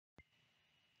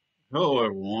Hello,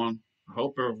 everyone. I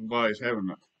hope everybody's having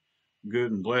a good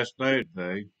and blessed day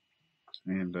today.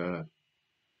 And I'd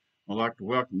like to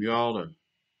welcome you all to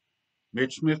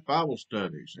Mitch Smith Bible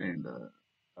Studies. And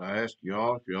I ask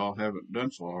y'all, if y'all haven't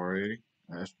done so already,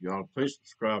 I ask y'all to please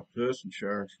subscribe to us and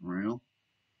share us around.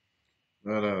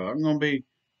 But I'm going to be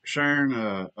sharing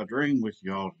a dream with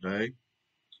y'all today.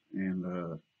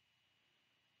 And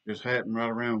this happened right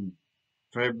around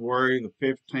February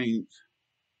the 15th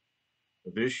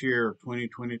of this year,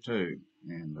 2022.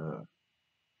 And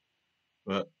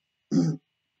but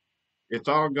it's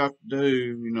all got to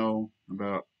do,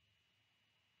 about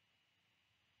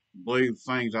believe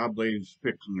things I believe is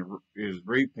is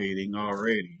repeating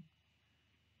already,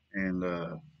 and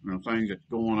things that's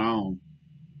going on,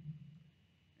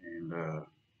 and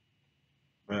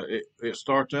but it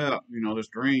starts out, this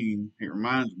dream. It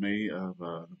reminds me of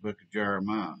the book of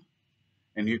Jeremiah,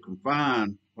 and you can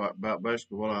find about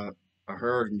basically what I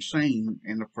heard and seen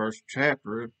in the first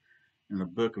chapter in the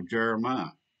book of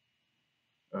Jeremiah.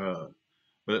 Uh,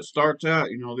 but it starts out,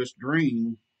 this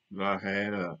dream that I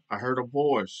had. I heard a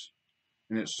voice,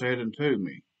 and it said unto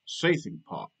me, "Seething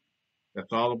pot."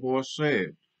 That's all the voice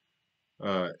said.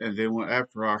 And then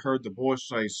after I heard the voice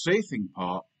say "seething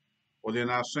pot," well, then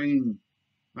I seen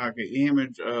like an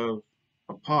image of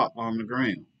a pot on the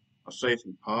ground, a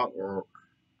seething pot or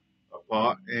a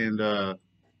pot, and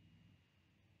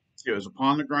it was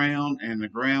upon the ground, and the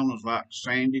ground was like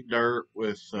sandy dirt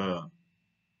with about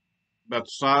the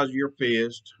size of your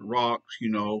fist, rocks,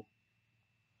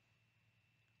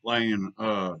 laying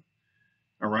around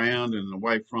and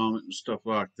away from it and stuff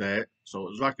like that. So it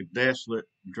was like a desolate,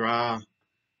 dry,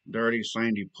 dirty,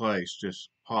 sandy place this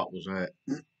pot was at.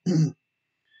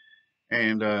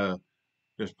 And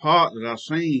this pot that I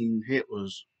seen, it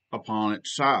was upon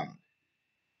its side,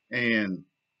 and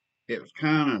it was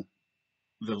kind of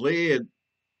the lid,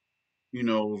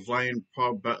 was laying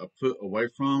probably about a foot away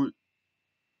from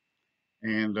it,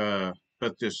 and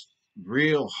but this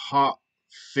real hot,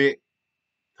 thick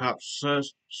type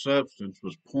substance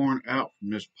was pouring out from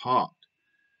this pot,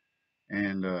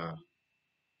 and uh,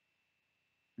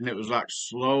 and it was like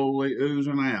slowly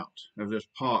oozing out of this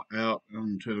pot out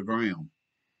onto the ground,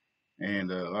 and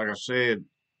like I said,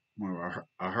 when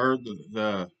I heard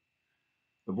the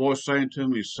voice saying to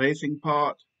me, "Seething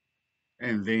pot."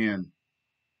 And then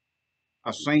I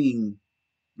seen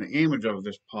the image of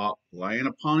this pot laying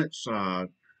upon its side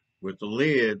with the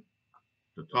lid,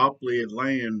 the top lid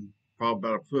laying probably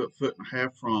about a foot and a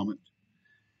half from it.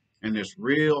 And this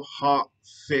real hot,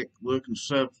 thick looking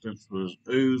substance was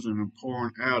oozing and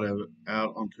pouring out of it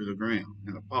out onto the ground.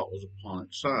 And the pot was upon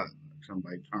its side.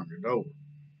 Somebody turned it over.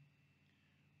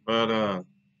 But,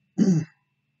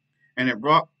 and it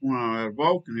brought, when I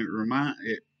awoke, and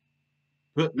it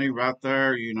put me right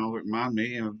there, it reminded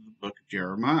me of the book of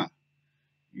Jeremiah.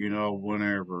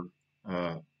 Whenever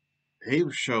uh, he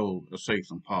was showed a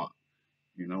seething pot,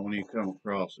 when he come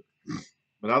across it.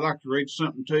 But I'd like to read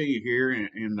something to you here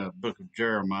in the book of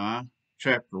Jeremiah,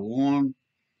 chapter 1,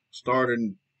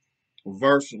 starting with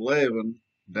verse 11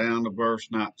 down to verse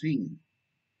 19.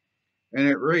 And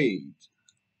it reads,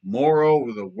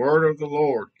 "Moreover, the word of the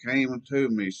Lord came unto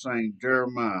me, saying,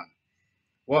 Jeremiah,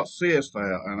 what seest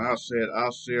thou? And I said, I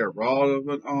see a rod of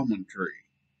an almond tree.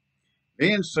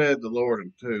 Then said the Lord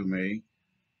unto me,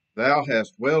 Thou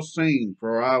hast well seen,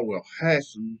 for I will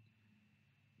hasten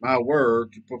my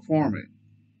word to perform it.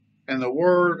 And the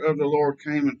word of the Lord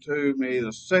came unto me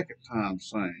the second time,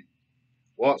 saying,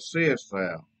 What seest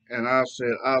thou? And I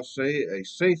said, I see a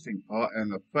seething pot, and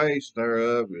the face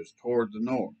thereof is toward the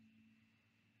north.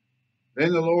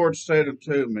 Then the Lord said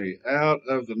unto me, Out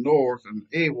of the north an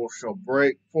evil shall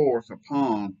break forth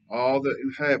upon all the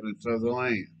inhabitants of the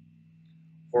land.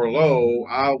 For lo,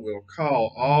 I will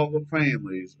call all the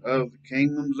families of the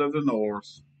kingdoms of the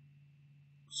north,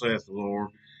 saith the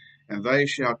Lord, and they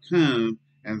shall come,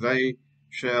 and they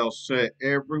shall set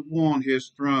every one his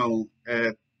throne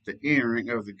at the entering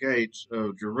of the gates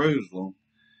of Jerusalem,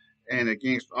 and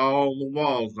against all the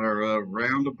walls thereof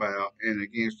round about, and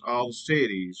against all the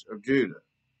cities of Judah.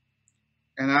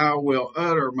 And I will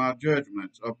utter my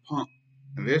judgments upon.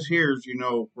 And this here's,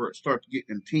 where it starts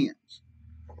getting intense.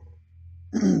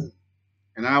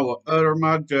 And I will utter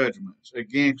my judgments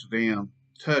against them,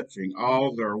 touching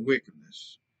all their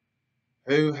wickedness,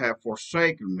 who have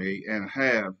forsaken me, and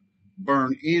have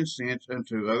burned incense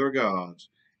unto other gods,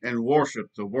 and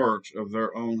worshipped the works of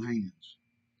their own hands.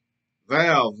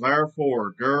 Thou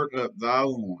therefore gird up thy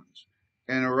loins,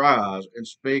 and arise, and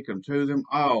speak unto them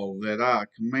all that I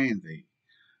command thee.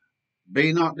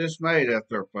 Be not dismayed at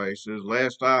their faces,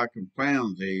 lest I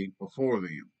confound thee before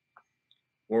them.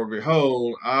 For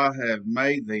behold, I have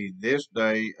made thee this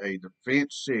day a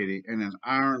defenced city, and an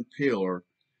iron pillar,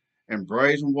 and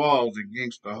brazen walls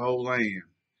against the whole land,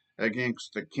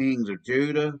 against the kings of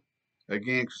Judah,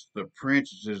 against the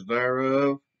princesses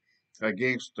thereof,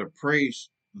 against the priests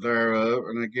thereof,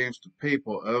 and against the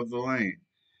people of the land.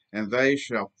 And they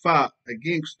shall fight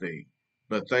against thee,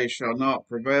 but they shall not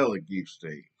prevail against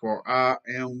thee. For I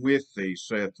am with thee,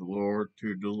 saith the Lord,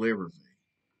 to deliver thee.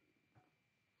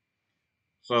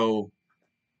 So,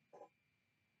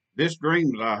 this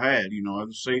dream that I had, of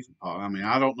the seething pot, I mean,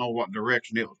 I don't know what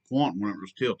direction it was pointing when it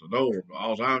was tilted over, but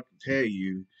all I can tell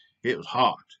you, it was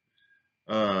hot.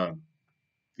 Uh,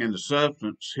 and the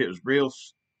substance, it was real,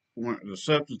 the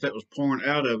substance that was pouring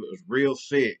out of it was real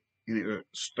thick, and it was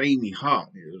steamy hot.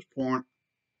 It was pouring,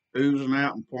 oozing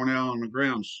out and pouring out on the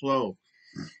ground slow.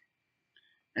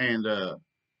 And,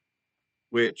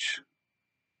 which,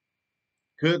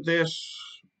 could this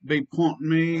be pointing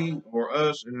me or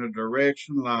us in a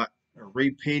direction like a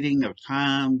repeating of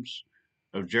times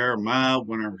of Jeremiah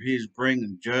whenever he's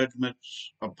bringing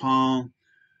judgments upon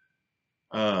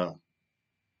uh,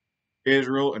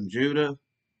 Israel and Judah,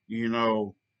 you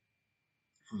know,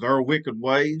 for their wicked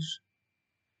ways?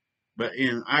 But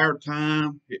in our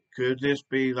time, could this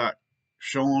be like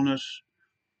showing us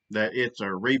that it's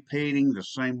a repeating the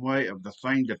same way of the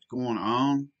thing that's going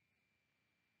on?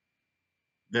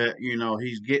 That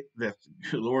that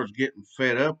the Lord's getting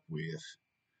fed up with,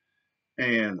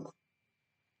 and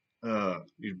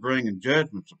he's bringing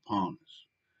judgments upon us.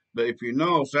 But if you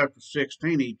notice, after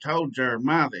 16, he told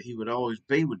Jeremiah that he would always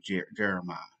be with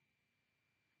Jeremiah,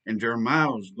 and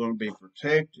Jeremiah was going to be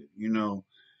protected.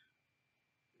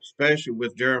 Especially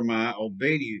with Jeremiah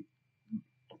obedient,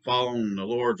 following the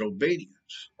Lord's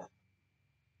obedience.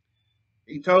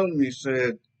 He told him, he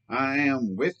said, "I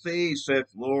am with thee,"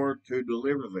 saith the Lord, "to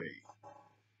deliver thee."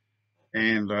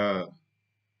 And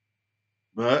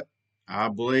but I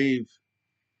believe,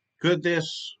 could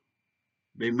this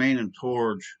be meaning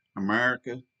towards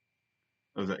America,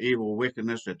 of the evil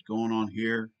wickedness that's going on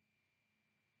here?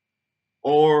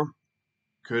 Or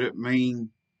could it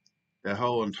mean the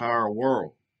whole entire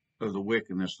world of the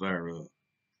wickedness thereof?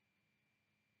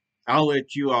 I'll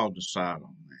let you all decide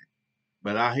on that.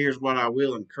 But here's what I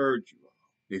will encourage you all.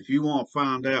 If you want to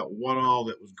find out what all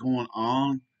that was going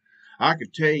on, I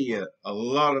could tell you a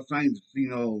lot of things,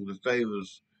 that there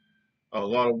was a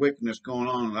lot of wickedness going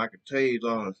on, and I could tell you a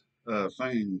lot of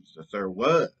things that there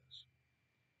was.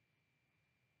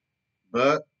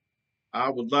 But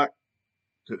I would like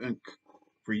to,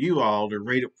 for you all to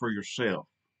read it for yourself.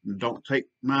 And don't take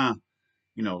my,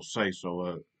 say so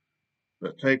of it,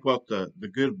 but take what the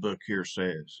good book here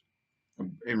says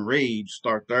and read.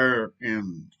 Start there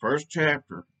in the first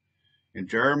chapter in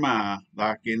Jeremiah,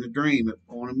 like in the dream, it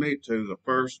pointed me to the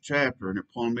first chapter, and it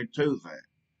pointed me to that.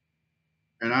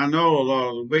 And I know a lot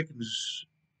of the wickedness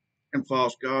and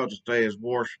false gods that they is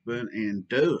worshiping and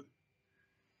doing.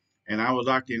 And I would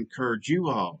like to encourage you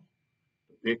all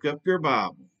to pick up your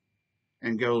Bible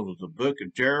and go to the book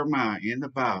of Jeremiah in the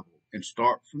Bible and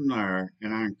start from there.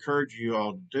 And I encourage you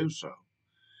all to do so.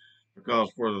 Because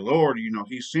for the Lord,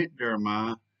 he sent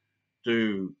Jeremiah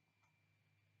to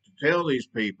tell these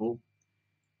people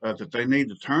that they need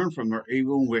to turn from their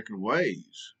evil and wicked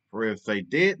ways. For if they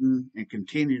didn't and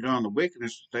continued on the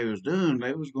wickedness that they was doing,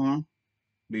 they was going to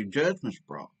be judgments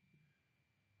brought.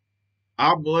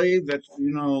 I believe that's,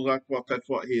 that's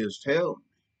what he is telling me.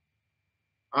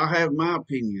 I have my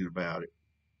opinion about it.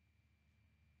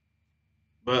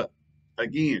 But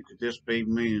again, could this be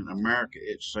meaning America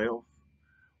itself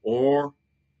or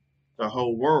the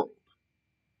whole world?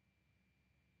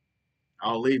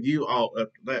 I'll leave you all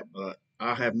up to that, but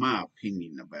I have my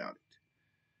opinion about it.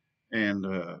 And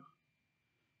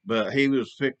but he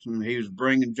was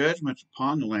bringing judgments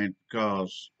upon the land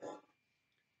because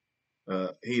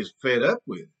he is fed up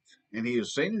with it, and he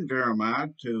is sending Jeremiah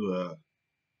to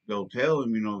go tell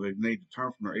them, they need to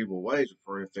turn from their evil ways.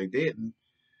 For if they didn't,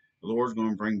 the Lord's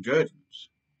going to bring judgments.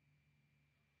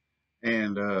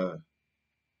 And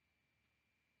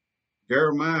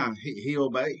Jeremiah, he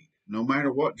obeyed. No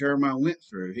matter what Jeremiah went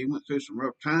through, he went through some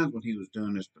rough times when he was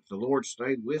doing this, but the Lord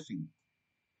stayed with him.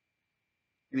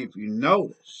 And if you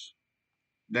notice,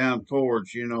 down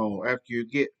towards, after you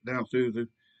get down through the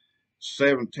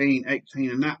 17,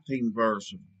 18, and 19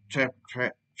 verse of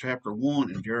chapter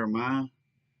 1 in Jeremiah,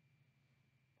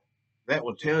 that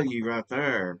will tell you right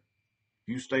there,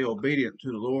 if you stay obedient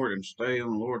to the Lord and stay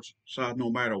on the Lord's side no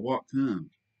matter what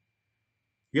comes,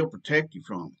 He'll protect you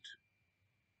from it.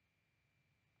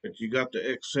 But you got to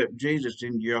accept Jesus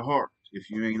into your heart if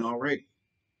you ain't already.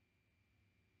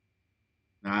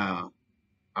 Now,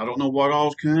 I don't know what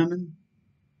all's coming.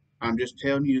 I'm just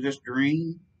telling you this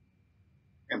dream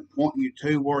and pointing you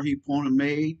to where he pointed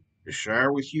me to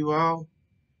share with you all.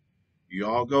 You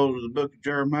all go to the book of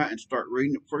Jeremiah and start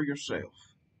reading it for yourself.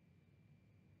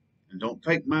 And don't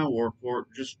take my word for it.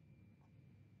 Just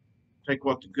take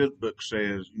what the good book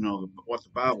says, what the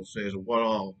Bible says, and what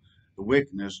all the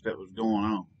wickedness that was going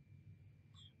on.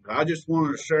 But I just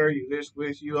wanted to share this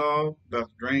with you all about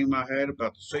the dream I had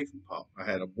about the seething pot. I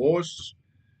had a voice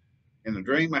in the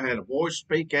dream. I had a voice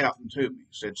speak out into me.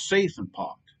 It said seething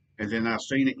pot. And then I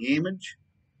seen an image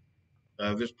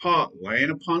of this pot laying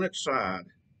upon its side.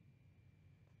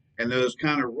 And those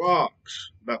kind of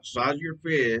rocks about the size of your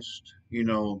fist,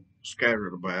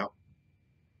 scattered about.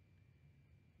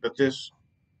 But this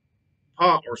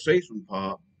pot or seething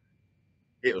pot,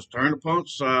 it was turned upon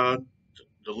its side.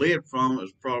 The lid from it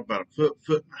was probably about a foot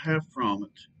and a half from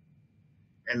it.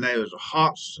 And there was a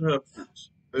hot substance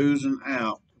oozing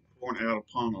out, pouring out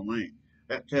upon the land.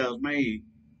 That tells me,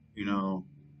 you know,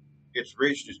 it's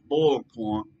reached its boiling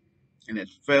point and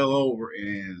it's fell over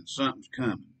and something's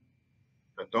coming.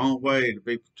 But the only way to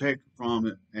be protected from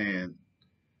it and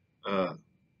uh,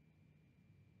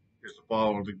 is to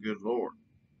follow the good Lord.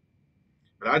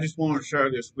 But I just want to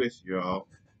share this with you all.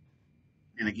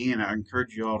 And again, I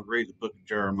encourage you all to read the book of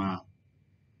Jeremiah.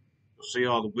 You'll see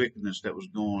all the wickedness that was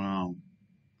going on.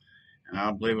 And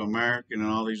I believe America and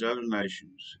all these other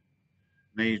nations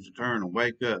needs to turn and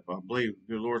wake up. I believe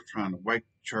the good Lord's trying to wake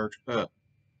the church up.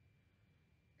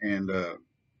 And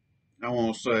I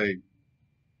want to say,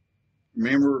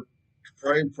 remember to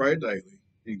pray and pray daily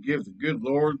and give the good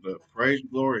Lord the praise and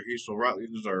glory he so rightly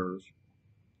deserves.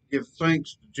 Give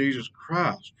thanks to Jesus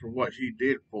Christ for what he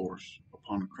did for us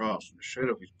upon the cross and the shed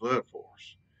of his blood for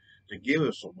us to give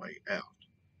us a way out.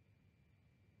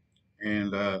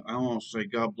 And I want to say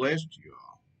God bless to you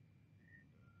all.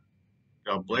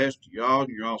 God bless to y'all and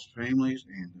your all's families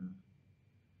and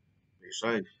be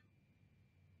safe.